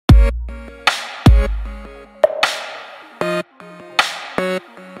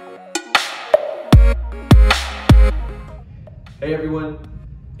Hey everyone!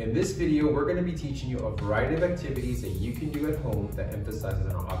 In this video, we're going to be teaching you a variety of activities that you can do at home that emphasizes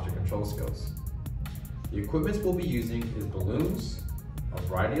on object control skills. The equipment we'll be using is balloons, a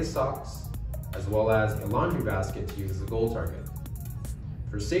variety of socks, as well as a laundry basket to use as a goal target.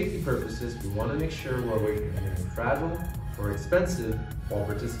 For safety purposes, we want to make sure we're away from anything fragile or expensive while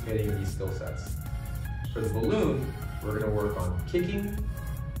participating in these skill sets. For the balloon, we're going to work on kicking,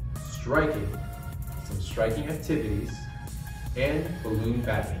 striking, some striking activities, and balloon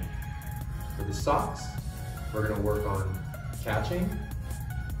batting. For the socks, we're going to work on catching,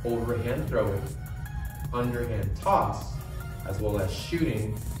 overhand throwing, underhand toss, as well as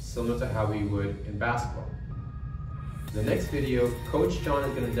shooting, similar to how we would in basketball. In the next video, Coach John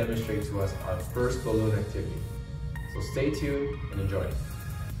is going to demonstrate to us our first balloon activity. So stay tuned and enjoy.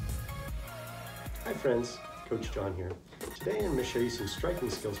 Hi friends, Coach John here. Today I'm going to show you some striking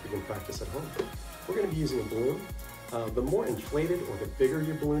skills we can practice at home. We're going to be using a balloon. The more inflated or the bigger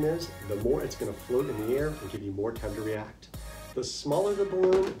your balloon is, the more it's going to float in the air and give you more time to react. The smaller the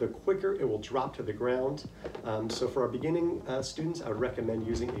balloon, the quicker it will drop to the ground. So for our beginning students, I would recommend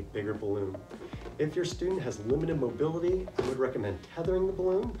using a bigger balloon. If your student has limited mobility, I would recommend tethering the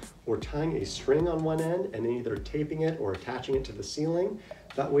balloon or tying a string on one end and then either taping it or attaching it to the ceiling.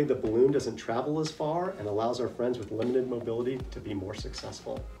 That way the balloon doesn't travel as far and allows our friends with limited mobility to be more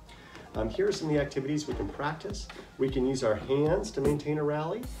successful. Here are some of the activities we can practice. We can use our hands to maintain a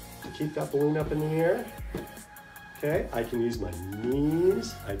rally, to keep that balloon up in the air. Okay, I can use my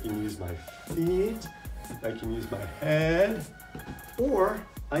knees, I can use my feet, I can use my head, or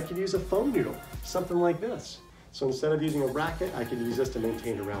I can use a foam noodle, something like this. So instead of using a racket, I can use this to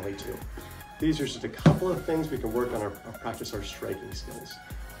maintain a rally too. These are just a couple of things we can work on practice our striking skills.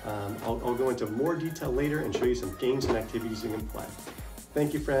 I'll go into more detail later and show you some games and activities you can play.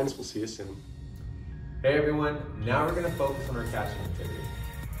 Thank you, friends. We'll see you soon. Hey everyone, now we're going to focus on our catching activity.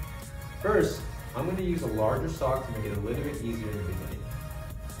 First, I'm going to use a larger sock to make it a little bit easier in the beginning.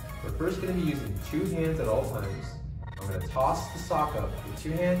 We're first going to be using two hands at all times. I'm going to toss the sock up with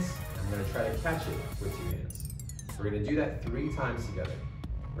two hands, and I'm going to try to catch it with two hands. We're going to do that 3 times together.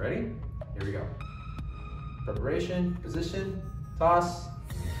 Ready? Here we go. Preparation, position, toss,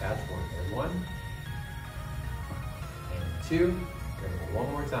 and catch one. There's 1, and 2. We're going to go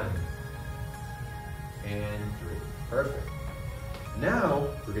one more time. And 3. Perfect. Now,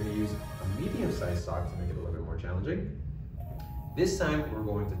 we're going to use a medium-sized sock to make it a little bit more challenging. This time, we're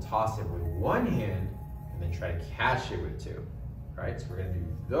going to toss it with one hand and then try to catch it with 2. All right, so we're going to do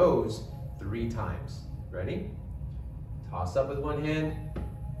those 3 times. Ready? Toss up with one hand,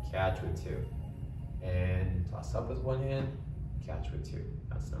 catch with 2. And toss up with one hand, catch with 2.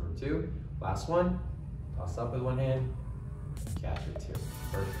 That's number 2. Last one, toss up with one hand, catch with 2.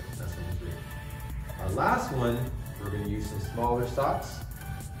 Perfect, that's number 3. Our last one, we're going to use some smaller socks.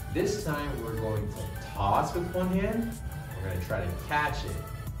 This time we're going to toss with one hand. We're going to try to catch it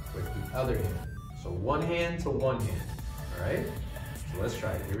with the other hand. So one hand to one hand, all right? So let's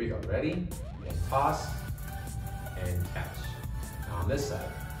try it. Here we go. Ready? And toss and catch. Now on this side,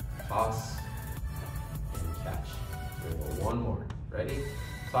 toss and catch. We'll go one more. Ready?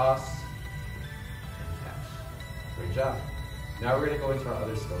 Toss and catch. Great job. Now we're going to go into our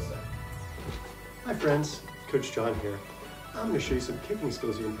other skill set. Hi friends, Coach John here. I'm going to show you some kicking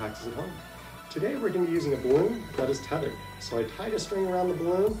skills you can practice at home. Today we're going to be using a balloon that is tethered. So I tied a string around the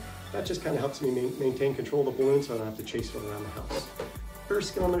balloon. That just kind of helps me maintain control of the balloon so I don't have to chase it around the house. First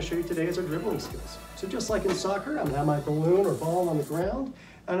skill I'm going to show you today is our dribbling skills. So just like in soccer, I'm going to have my balloon or ball on the ground,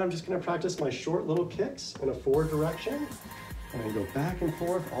 and I'm just going to practice my short little kicks in a forward direction, and go back and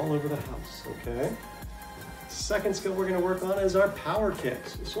forth all over the house, okay? Second skill we're going to work on is our power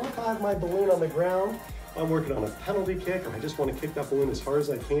kicks. So if I have my balloon on the ground, I'm working on a penalty kick, or I just want to kick that balloon as hard as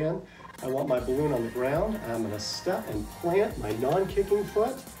I can. I want my balloon on the ground. I'm going to step and plant my non-kicking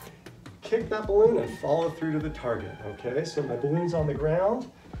foot, kick that balloon and follow through to the target, okay? So my balloon's on the ground.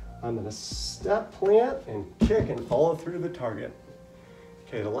 I'm going to step, plant, and kick and follow through to the target.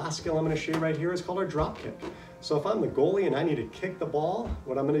 Okay, the last skill I'm going to show you right here is called our drop kick. So if I'm the goalie and I need to kick the ball,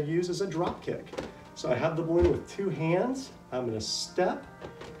 what I'm going to use is a drop kick. So I have the balloon with 2 hands. I'm going to step,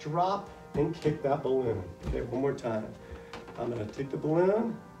 drop, and kick that balloon. Okay, one more time. I'm going to take the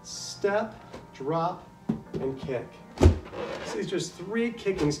balloon, step, drop, and kick. So these are just 3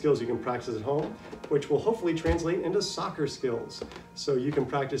 kicking skills you can practice at home, which will hopefully translate into soccer skills. So you can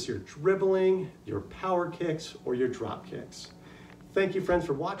practice your dribbling, your power kicks, or your drop kicks. Thank you, friends,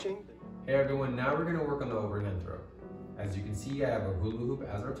 for watching. Hey everyone, now we're going to work on the overhand throw. As you can see, I have a hula hoop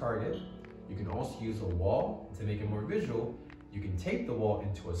as our target. You can also use a wall. To make it more visual, you can tape the wall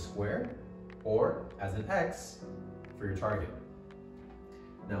into a square or as an X for your target.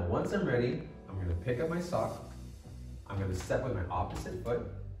 Now, once I'm ready, I'm gonna pick up my sock. I'm gonna step with my opposite foot.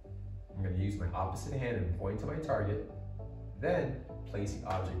 I'm gonna use my opposite hand and point to my target. Then place the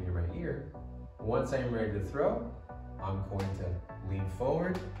object near my ear. Once I'm ready to throw, I'm going to lean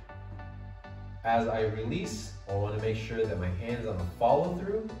forward. As I release, I want to make sure that my hand is on the follow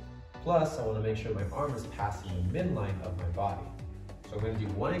through. Plus, I want to make sure my arm is passing the midline of my body. So I'm going to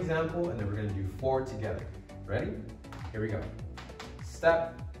do one example and then we're going to do 4 together. Ready? Here we go.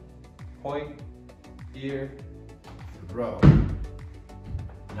 Step, point, ear, throw.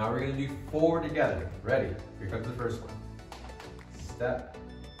 Now we're going to do 4 together. Ready? Here comes the first one. Step,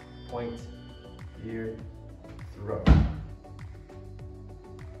 point, ear, throw. Back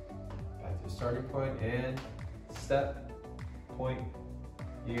to the starting point and step, point,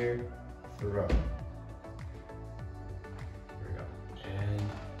 ear, throw. Here we go. And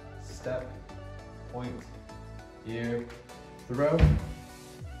step, point, ear, throw.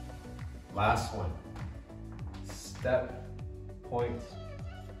 Last one. Step, point,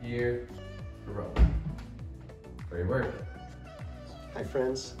 ear, throw. Great work. Hi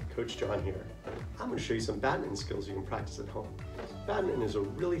friends, Coach John here. I'm going to show you some badminton skills you can practice at home. Badminton is a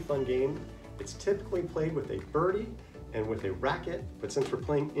really fun game. It's typically played with a birdie and with a racket, but since we're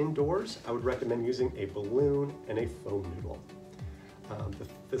playing indoors, I would recommend using a balloon and a foam noodle.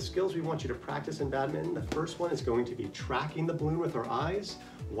 The skills we want you to practice in badminton, the first one is going to be tracking the balloon with our eyes,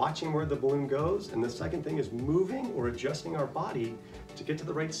 watching where the balloon goes, and the second thing is moving or adjusting our body to get to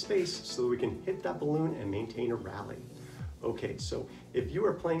the right space so that we can hit that balloon and maintain a rally. Okay, so if you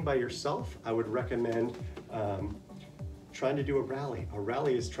are playing by yourself, I would recommend trying to do a rally. A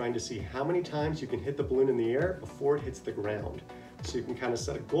rally is trying to see how many times you can hit the balloon in the air before it hits the ground. So you can kind of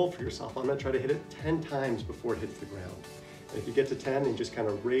set a goal for yourself. I'm gonna try to hit it 10 times before it hits the ground. And if you get to 10, then just kind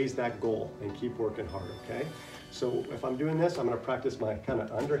of raise that goal and keep working hard, okay? So if I'm doing this, I'm gonna practice my kind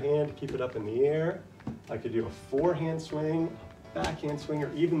of underhand, keep it up in the air. I could do a forehand swing, backhand swing,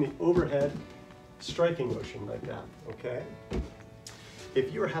 or even the overhead striking motion like that, okay?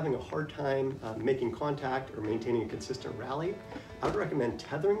 If you are having a hard time making contact or maintaining a consistent rally, I would recommend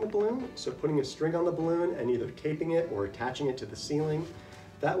tethering the balloon, so putting a string on the balloon and either taping it or attaching it to the ceiling.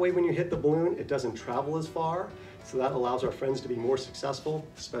 That way when you hit the balloon, it doesn't travel as far, so that allows our friends to be more successful,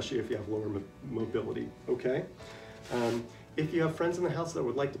 especially if you have lower mobility, okay? If you have friends in the house that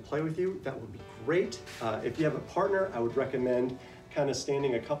would like to play with you, that would be great. If you have a partner, I would recommend kind of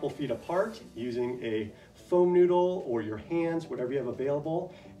standing a couple feet apart using a foam noodle or your hands, whatever you have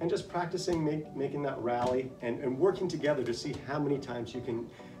available, and just practicing making that rally and working together to see how many times you can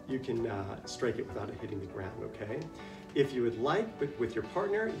strike it without it hitting the ground, okay? If you would like, but with your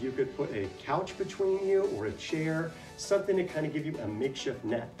partner, you could put a couch between you or a chair, something to kind of give you a makeshift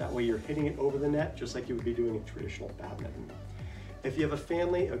net. That way you're hitting it over the net just like you would be doing in traditional badminton. If you have a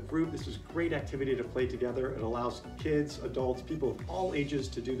family, a group, this is a great activity to play together. It allows kids, adults, people of all ages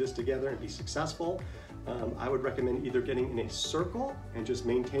to do this together and be successful. I would recommend either getting in a circle and just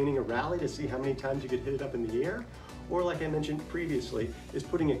maintaining a rally to see how many times you could hit it up in the air, or like I mentioned previously, is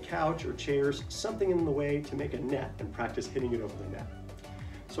putting a couch or chairs, something in the way to make a net and practice hitting it over the net.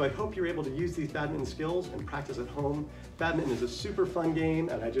 So I hope you're able to use these badminton skills and practice at home. Badminton is a super fun game,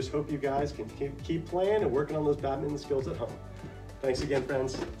 and I just hope you guys can keep playing and working on those badminton skills at home. Thanks again,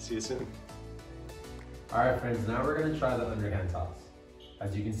 friends. See you soon. All right, friends, now we're gonna try the underhand toss.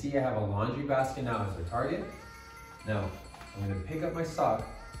 As you can see, I have a laundry basket now as the target. Now, I'm gonna pick up my sock.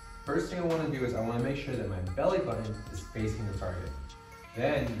 First thing I wanna do is I wanna make sure that my belly button is facing the target.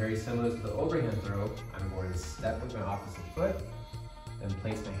 Then, very similar to the overhand throw, I'm going to step with my opposite foot, then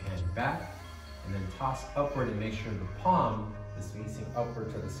place my hand back, and then toss upward and make sure the palm is facing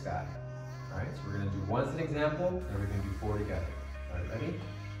upward to the sky. All right, so we're gonna do one as an example, and we're gonna do 4 together. All right, ready?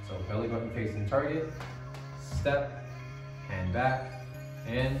 So belly button facing target, step, hand back,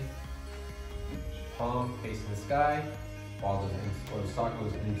 and palm facing the sky, ball goes in, or the sock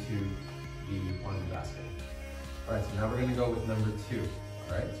goes into the laundry basket. All right, so now we're gonna go with number 2.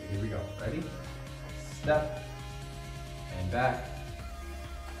 All right, so here we go. Ready? Step, hand back,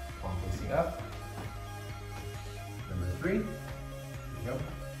 palm facing up. Number 3, here we go.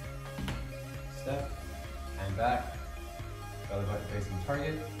 Step, hand back, belly button facing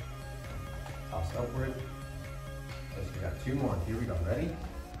target, toss upward. Okay, so we got 2 more. Here we go. Ready?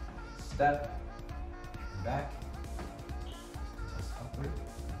 Step, hand back, toss upward.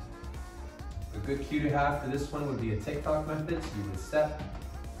 A good cue to have for this one would be a tick-tock method. So you would step,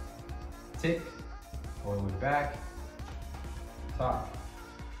 tick, going back, tock,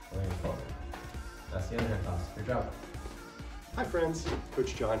 going forward. That's the underhand toss. Good job. Hi friends,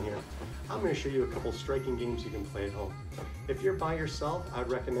 Coach John here. I'm going to show you a couple striking games you can play at home. If you're by yourself, I'd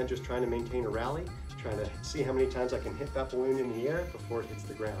recommend just trying to maintain a rally, trying to see how many times I can hit that balloon in the air before it hits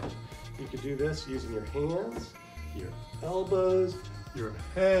the ground. You could do this using your hands, your elbows, your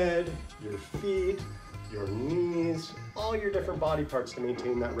head, your feet, your knees, all your different body parts to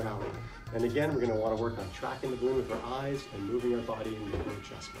maintain that rally. And again, we're going to want to work on tracking the balloon with our eyes and moving our body and making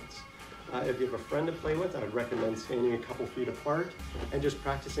adjustments. If you have a friend to play with, I'd recommend standing a couple feet apart and just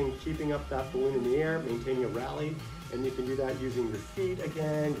practicing keeping up that balloon in the air, maintaining a rally. And you can do that using your feet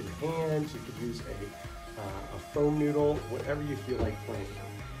again, your hands. You could use a foam noodle, whatever you feel like playing.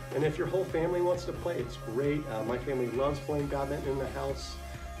 And if your whole family wants to play, it's great. My family loves playing badminton in the house.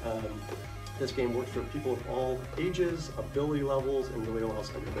 This game works for people of all ages, ability levels, and really allows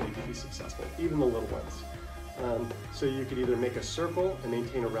everybody to be successful, even the little ones. So you could either make a circle and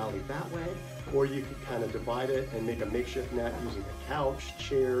maintain a rally that way, or you could kind of divide it and make a makeshift net using a couch,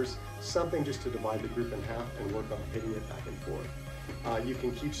 chairs, something just to divide the group in half and work on hitting it back and forth. You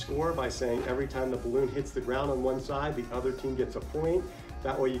can keep score by saying every time the balloon hits the ground on one side, the other team gets a point.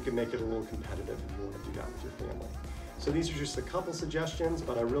 That way you can make it a little competitive if you want to do that with your family. So these are just a couple suggestions,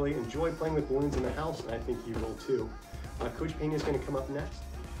 but I really enjoy playing with balloons in the house, and I think you will too. Coach Pena is going to come up next.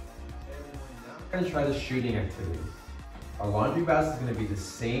 We're going to try the shooting activity. Our laundry basket is going to be the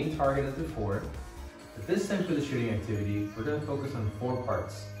same target as before, but this time for the shooting activity, we're going to focus on 4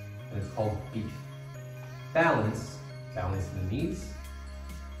 parts, and it's called beef. Balance, balancing the knees.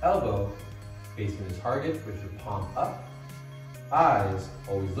 Elbow, facing the target with your palm up. Eyes,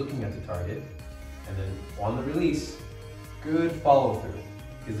 always looking at the target. And then on the release, good follow through.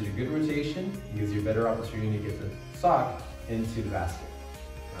 Gives you a good rotation, gives you a better opportunity to get the sock into the basket.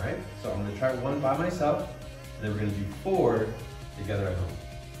 All right, so I'm gonna try one by myself, and then we're gonna do 4 together at home.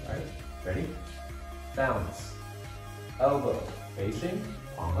 All right, ready? Balance. Elbow facing,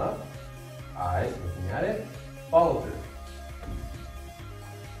 palm up, eyes looking at it, follow through.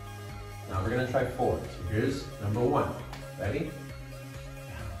 Now we're gonna try 4. So here's number 1. Ready?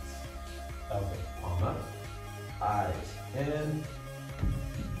 Balance. Elbow, palm up, eyes, and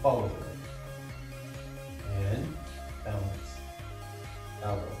follow through. And balance.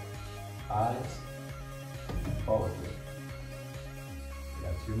 Elbow, eyes, follow through. We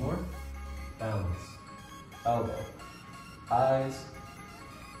got 2 more. Balance, elbow, eyes,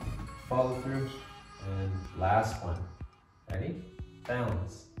 follow through, and last one. Ready?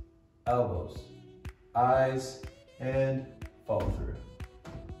 Balance, elbows, eyes, and follow through.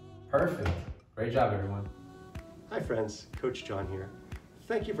 Perfect. Great job, everyone. Hi friends, Coach John here.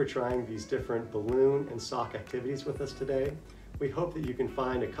 Thank you for trying these different balloon and sock activities with us today. We hope that you can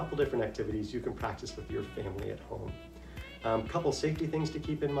find a couple different activities you can practice with your family at home. Couple safety things to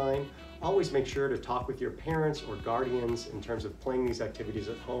keep in mind. Always make sure to talk with your parents or guardians in terms of playing these activities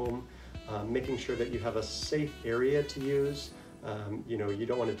at home, making sure that you have a safe area to use. You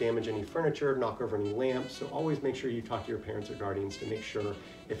don't want to damage any furniture, knock over any lamps, so always make sure you talk to your parents or guardians to make sure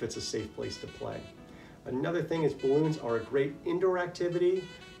if it's a safe place to play. Another thing is balloons are a great indoor activity,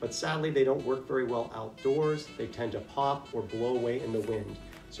 but sadly they don't work very well outdoors. They tend to pop or blow away in the wind.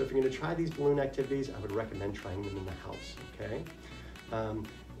 So if you're going to try these balloon activities, I would recommend trying them in the house, okay?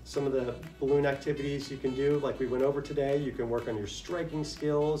 Some of the balloon activities you can do, like we went over today, you can work on your striking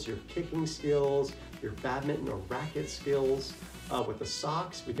skills, your kicking skills, your badminton or racket skills. With the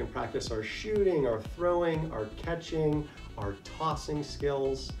socks, we can practice our shooting, our throwing, our catching, our tossing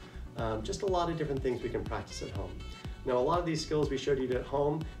skills. Just a lot of different things we can practice at home. Now, a lot of these skills we showed you at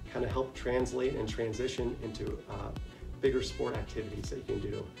home kind of help translate and transition into bigger sport activities that you can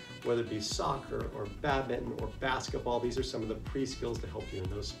do, whether it be soccer or badminton or basketball. These are some of the pre-skills to help you in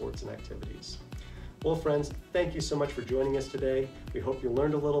those sports and activities. Well, friends, thank you so much for joining us today. We hope you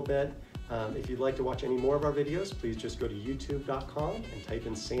learned a little bit. If you'd like to watch any more of our videos, please just go to youtube.com and type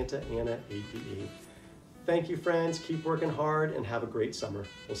in Santa Ana APE. Thank you, friends. Keep working hard and have a great summer.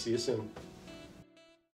 We'll see you soon.